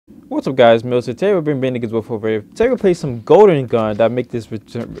What's up, guys? Mills here. Today we're bringing Gibbs War 4 video. Today we're playing some Golden Gun that made his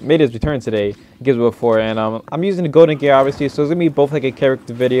return today, Gibbs War 4, and I'm using the Golden Gear obviously, so it's gonna be both like a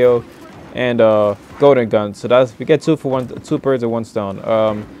character video and Golden Gun. So that's we get two birds with one stone.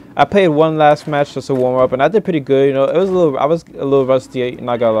 I played one last match just to warm up, and I did pretty good. You know, I was a little rusty,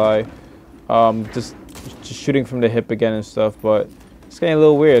 not gonna lie. Just shooting from the hip again and stuff, but it's getting a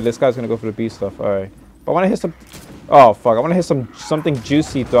little weird. This guy's gonna go for the B stuff. All right, but I want to hit some. Oh fuck! I want to hit something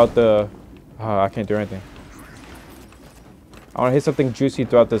juicy throughout the. I can't do anything. I want to hit something juicy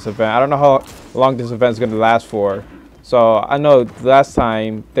throughout this event. I don't know how long this event is going to last for. So I know last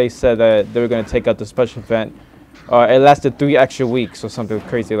time they said that they were going to take out the special event. It lasted 3 extra weeks or something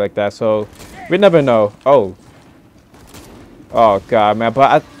crazy like that. So we never know. Oh god, man!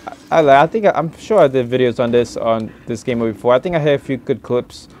 But I think I'm sure I did videos on this game before. I think I had a few good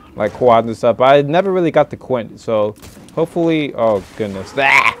clips, like quad and stuff, but I never really got the Quint, so hopefully, oh goodness,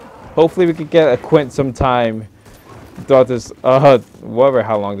 hopefully we could get a Quint sometime throughout this, whatever,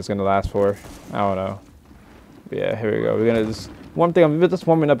 how long this is gonna last for, I don't know. But yeah, here we go, we're gonna just, one thing, I'm just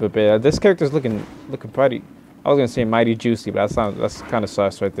warming up a bit. This character's looking pretty, I was gonna say mighty juicy, but that's kind of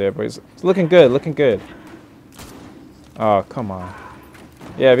sus right there, but it's looking good, Oh, come on.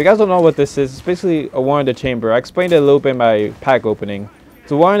 Yeah, if you guys don't know what this is, it's basically a War in the Chamber. I explained it a little bit in my pack opening.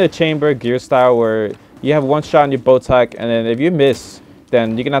 It's a War in the Chamber gear style where you have one shot on your bow tack, and then if you miss,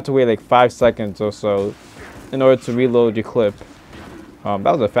 then you're gonna have to wait like 5 seconds or so in order to reload your clip. That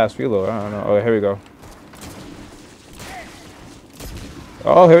was a fast reload. I don't know. Oh, here we go.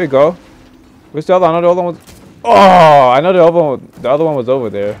 Oh, here we go. Where's the other? I know the other one. Oh, I know the other one. The other one was over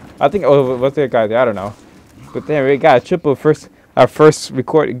there. I think. Oh, what's that guy there? I don't know. But then we got a triple our first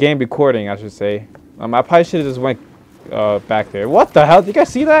game recording, I should say. I probably should have just went back there. What the hell? Did you guys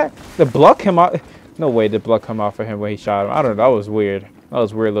see that? The blood came out. No way did blood come out for him when he shot him. I don't know. That was weird. That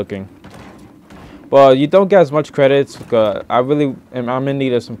was weird looking. But you don't get as much credits. I'm in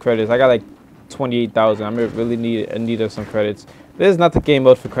need of some credits. I got like 28,000. I'm really in need of some credits. This is not the game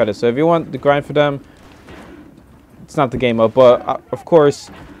mode for credits. So if you want the grind for them, it's not the game mode. But of course,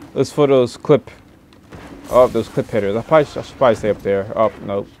 it's for those clip. Oh, those clip hitters. I should probably stay up there. Oh,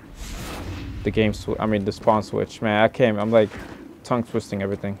 nope. The spawn switch. Man, I'm like tongue twisting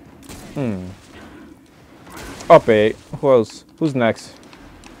everything. Up 8. Who else? Who's next?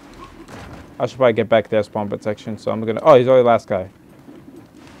 I should probably get back there spawn protection. So I'm gonna. Oh, he's already the last guy.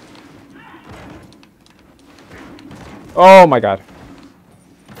 Oh my god.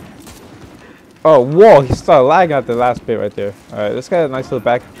 Oh, whoa! He started lagging at the last bit right there. All right, this guy has a nice little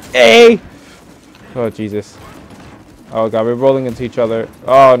back. Hey! Oh Jesus. Oh god, we're rolling into each other.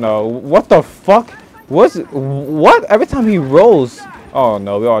 Oh no. What the fuck? What? Every time he rolls. Oh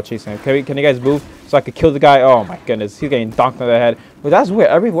no, we're all chasing him. Can you guys move so I could kill the guy? Oh my goodness, he's getting donked on the head. But that's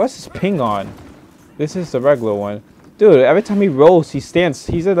weird. What's his ping on? This is the regular one. Dude, every time he rolls, he's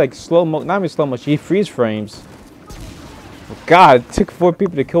at like slow mo, not even slow motion, he freeze frames. God, it took 4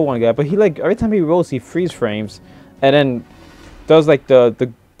 people to kill one guy, but he like every time he rolls, he freeze frames, and then does like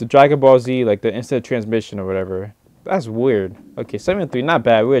the Dragon Ball Z, like the instant transmission or whatever. That's weird. Okay, 7-3, not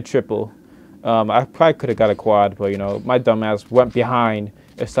bad. We're a triple. I probably could have got a quad, but you know, my dumbass went behind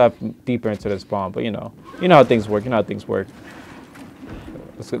and stepped deeper into the spawn. But you know how things work. You know how things work.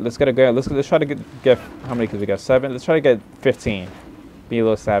 Let's get a go. Let's try to get how many kills we got? 7. Let's try to get 15. Be a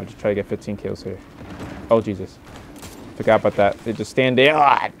little savage. Try to get 15 kills here. Oh Jesus, forgot about that. They just stand there.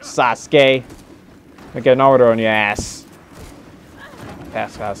 Ah, Sasuke. I get an order on your ass.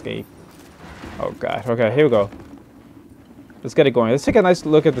 Pass Sasuke. Oh god. Okay, here we go. Let's get it going. Let's take a nice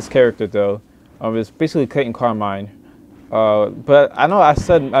look at this character though. It's basically Clayton Carmine. But I know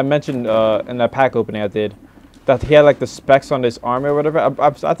I mentioned in that pack opening I did that he had like the specs on this armor or whatever.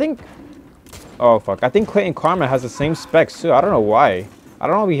 I think. Oh fuck. I think Clayton Carmine has the same specs too. I don't know why. I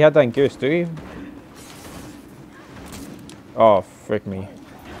don't know if he had that in Gears 3. Oh frick me.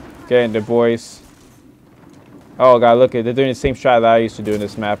 Getting the boys. Oh god, look at they're doing the same strat that I used to do in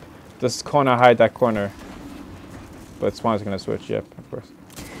this map. This corner, hide that corner. But Spawn's gonna switch, yep, of course.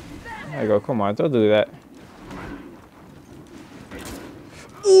 There you go, come on, don't do that.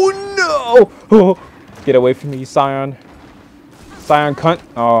 Oh no! Oh, get away from me, Scion. Scion cunt.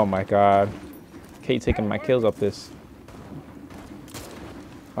 Oh my god. Kate taking my kills up this.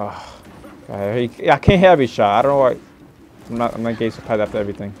 Oh, god, I can't have his shot. I don't know why. I'm not gay surprised after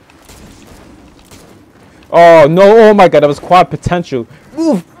everything. Oh no! Oh my god, that was quad potential.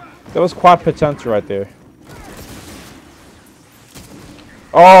 Oof! That was quad potential right there.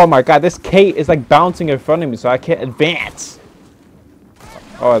 Oh my god, this Kate is like bouncing in front of me, so I can't advance.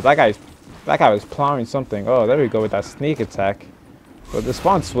 Oh, that guy was plowing something. Oh, there we go with that sneak attack. But the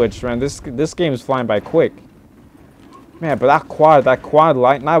spawn switch, man. This game is flying by quick. Man, but that quad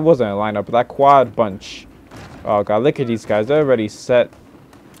line, that wasn't a lineup, but that quad bunch. Oh god, look at these guys. They're already set.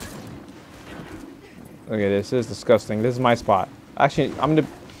 Look at this. This is disgusting. This is my spot. Actually, I'm gonna.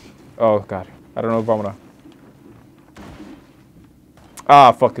 Oh god, I don't know if I'm gonna.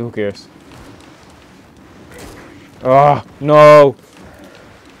 Ah, fuck it. Who cares? Oh no!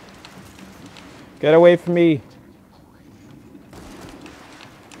 Get away from me!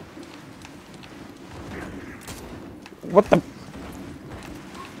 What the?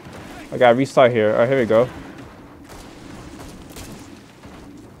 I gotta restart here. Alright, here we go.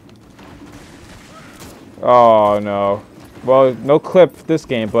 Oh no. Well, no clip this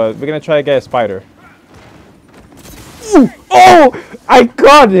game, but we're gonna try to get a spider. Ooh! Oh! I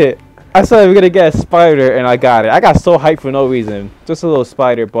got it! I said we were gonna get a spider and I got it. I got so hyped for no reason. Just a little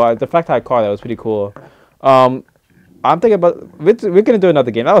spider, but the fact that I caught it was pretty cool. I'm thinking about we're gonna do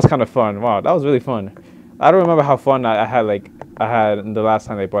another game. That was kind of fun. Wow, that was really fun. I don't remember how fun I had the last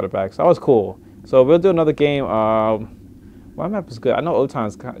time they brought it back. So that was cool. So we'll do another game. My map is good. I know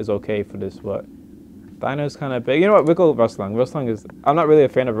Otan is okay for this, but Dino is kind of big. You know what? We'll go Rustlung. Rustlung is. I'm not really a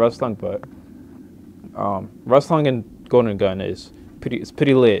fan of Rustlung, but Rustlung and Golden Gun is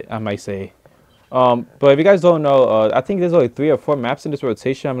pretty lit, I might say. But if you guys don't know, I think there's only 3 or 4 maps in this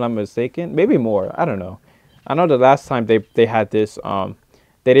rotation. I'm not mistaken. Maybe more. I don't know. I know the last time they had this,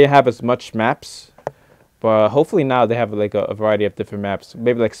 they didn't have as much maps, but hopefully now they have like a variety of different maps.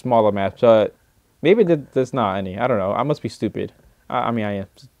 Maybe like smaller maps. Maybe there's not any. I don't know. I must be stupid. I mean, I am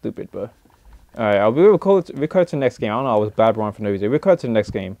stupid, but. Alright, I'll be record to the next game. I don't know, I was blabbering for no reason. Record to the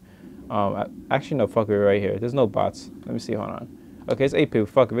next game. Actually, no, fuck it, right here. There's no bots. Let me see, hold on. Okay, it's 8 people.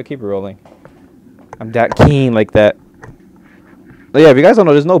 Fuck it, we'll keep it rolling. I'm that keen like that. But yeah, if you guys don't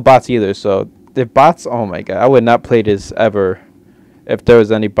know, there's no bots either, so the bots, oh my god, I would not play this ever if there was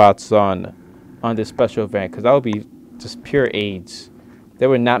any bots on this special event, because that would be just pure AIDS. They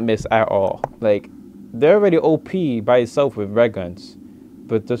would not miss at all. Like, they're already OP by itself with red guns.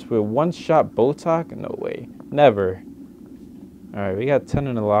 But just with one-shot Botok? No way. Never. Alright, we got 10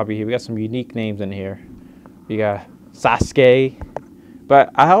 in the lobby here. We got some unique names in here. We got Sasuke. But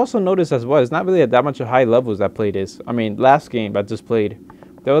I also noticed as well, it's not really that much of high levels that play this. I mean, last game I just played,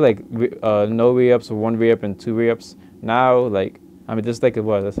 there were like no re-ups or 1 re-up and 2 re-ups. Now, like, I mean, just like it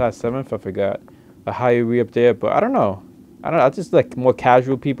was. That's how 7th, I forgot. A higher re-up there, but I don't know. I just like more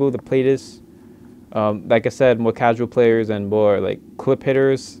casual people that play this. Like I said, more casual players and more like clip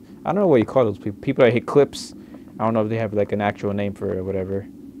hitters. I don't know what you call those people. People that hit clips. I don't know if they have like an actual name for it or whatever.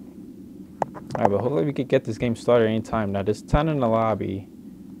 Alright, but hopefully we could get this game started anytime. Now there's 10 in the lobby.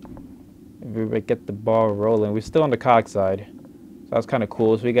 If we get the ball rolling. We're still on the COG side. So that's kind of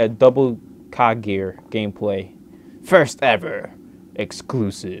cool. So we got double COG gear gameplay. First ever.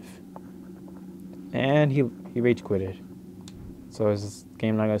 Exclusive. And he rage quitted. So is this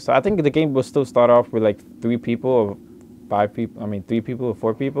game not gonna start? I think the game will still start off with like 3 people or 5 people. I mean 3 people or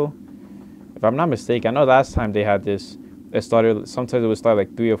 4 people. If I'm not mistaken, I know last time they had this. It started. Sometimes it would start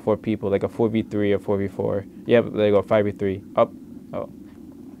like 3 or 4 people, like a 4v3 or 4v4. Yeah, there you go, 5v3. Up. Oh.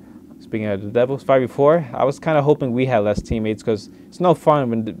 Speaking of the Devils, 5v4. I was kind of hoping we had less teammates because it's no fun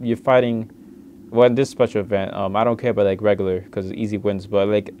when you're fighting. Well, in this special event, I don't care about like regular because it's easy wins. But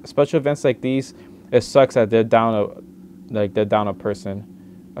like special events like these, it sucks that they're down a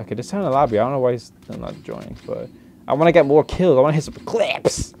person. Okay, this time in the lobby. I don't know why he's still not joining, but I want to get more kills. I want to hit some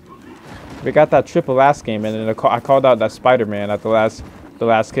clips. We got that triple last game, and then I called out that Spider-Man at the last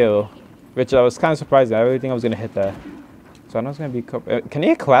kill, which I was kind of surprised. I really think I was gonna hit that. So I know it's gonna be. Can you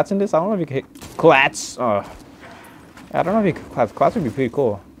hit Klats in this? I don't know if you can hit Klats. I don't know if you can Klats. Klats would be pretty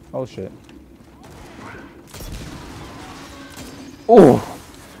cool. Oh shit. Ooh.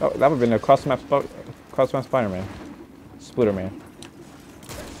 Oh, that would have been a cross-map Spider-Man. Spooderman.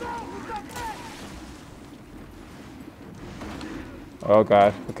 Oh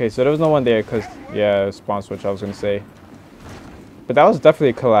god. Okay, so there was no one there because, yeah, spawn switch, I was going to say. But that was definitely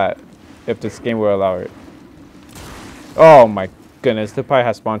a collat if this game will allow it. Oh my goodness, they probably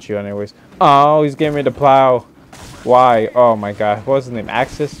has spawn shield anyways. Oh, he's giving me the plow. Why? Oh my god. What was his name?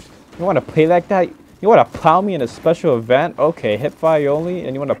 Axis? You want to play like that? You want to plow me in a special event? Okay, hip fire only,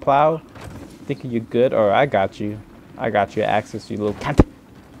 and you want to plow? Thinking you're good? Alright, I got you. I got you, Axis, you little cunt.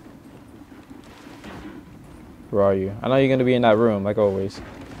 Where are you? I know you're going to be in that room, like always.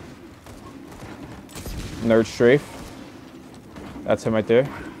 Nerd strafe. That's him right there.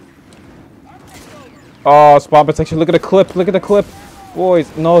 Oh, spawn protection. Look at the clip. Look at the clip.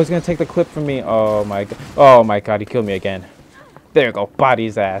 Boys, no, he's going to take the clip from me. Oh my god. Oh my god, he killed me again. There you go. Body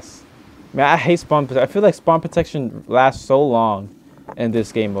his ass. Man, I hate spawn protection. I feel like spawn protection lasts so long. in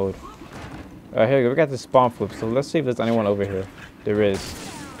this game mode. Here we go. We got the spawn flip. So let's see if there's anyone over here. There is.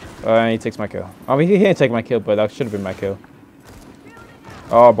 And he takes my kill. I mean, he didn't take my kill, but that should have been my kill.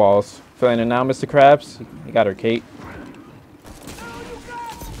 Oh, balls. Feeling it now, Mr. Krabs. You got her, Kate.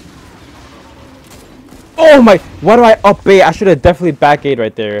 Oh my! Why do I up bait? I should have definitely back 8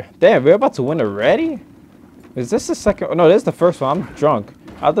 right there. Damn, we're about to win already? Is this the second? Oh, no, this is the first one. I'm drunk.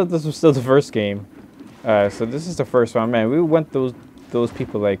 I thought this was still the first game. So this is the first one. Man, we went those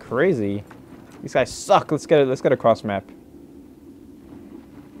people like crazy. These guys suck. Let's get a cross map.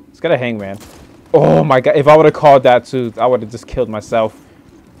 Let's get a hangman. Oh my god! If I would have called that too, I would have just killed myself.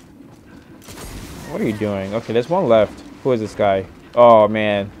 What are you doing? Okay, there's one left. Who is this guy? Oh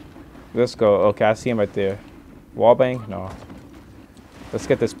man. Let's go. Okay, I see him right there. Wallbang? No. Let's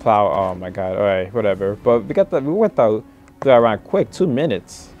get this plow. Oh my god. Alright, whatever. But we went through that around quick. 2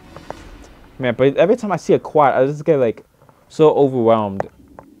 minutes. Man, but every time I see a quad, I just get like so overwhelmed.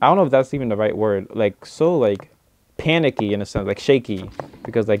 I don't know if that's even the right word. Like so like panicky in a sense, like shaky.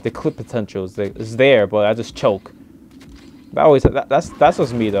 Because like the clip potential is there, but I just choke. That's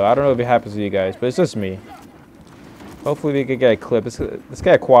just me though. I don't know if it happens to you guys, but it's just me. Hopefully we can get a clip. Let's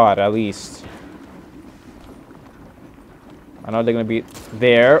get a quad at least. I know they're gonna be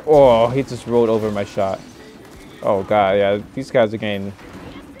there. Oh, he just rolled over my shot. Oh god, yeah, these guys are getting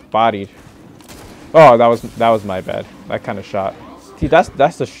bodied. Oh, that was my bad. That kind of shot. See, that's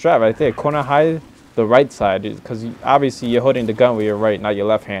the strat right there. Corner hide the right side, because obviously you're holding the gun with your right, not your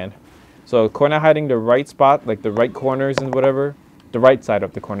left hand. So corner hiding the right spot, like the right corners and whatever, the right side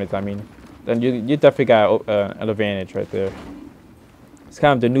of the corners, I mean. Then you definitely got an advantage right there. It's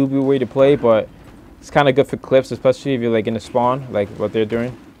kind of the newbie way to play, but it's kind of good for clips, especially if you're like in the spawn, like what they're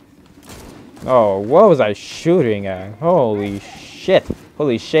doing. Oh, what was I shooting at? Holy shit!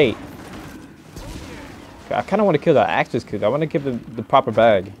 Holy shit! I kind of want to kill the Axis kid. I want to give them the proper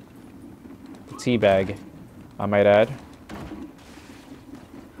bag, the tea bag, I might add.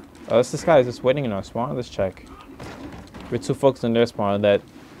 Oh, this guy is just waiting in our spawn. Let's check. We're too focused on their spawn that.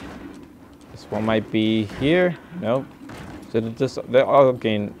 This one might be here. Nope. So they're all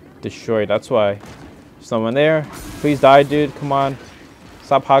getting destroyed. That's why. Someone there. Please die, dude. Come on.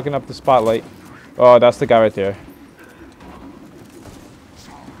 Stop hogging up the spotlight. Oh, that's the guy right there.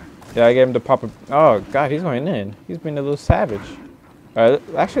 Yeah, I gave him the proper. Oh, God, he's going in. He's being a little savage. All right,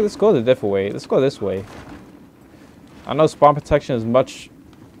 actually, let's go the different way. Let's go this way. I know spawn protection is much.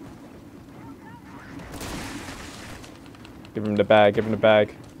 Give him the bag. Give him the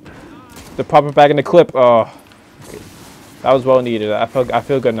bag. The proper bag in the clip. Oh, okay. That was well needed. I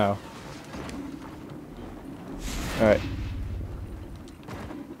feel good now. All right.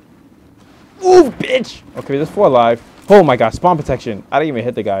 Ooh, bitch. Okay, there's 4 alive. Oh my god, spawn protection. I didn't even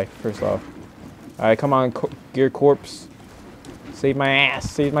hit the guy. First off. All right, come on, Gear Corpse. Save my ass.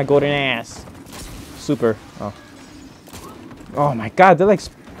 Save my golden ass. Super. Oh. Oh my god, they're like.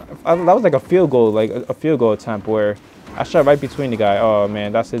 That was like a field goal, like a field goal attempt where. I shot right between the guy. Oh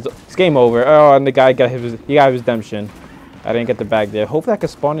man, it's game over. Oh, and the guy got his redemption. I didn't get the bag there. Hopefully I can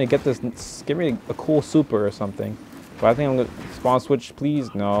spawn and get this. Give me a cool super or something. But I think I'm gonna spawn switch,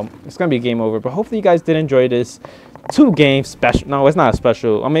 please. No, it's gonna be game over. But hopefully you guys did enjoy this 2-game special. No, it's not a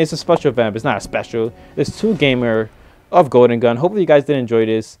special. I mean, it's a special event, but it's not a special. It's 2 gamer of Golden Gun. Hopefully you guys did enjoy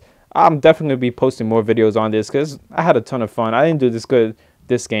this. I'm definitely gonna be posting more videos on this because I had a ton of fun. I didn't do this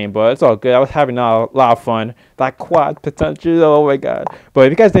game, but it's all good. I was having a lot of fun. That quad potential, oh my god. But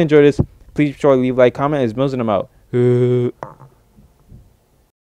if you guys did enjoy this, please be sure to leave a like, comment, and Mills and I'm out.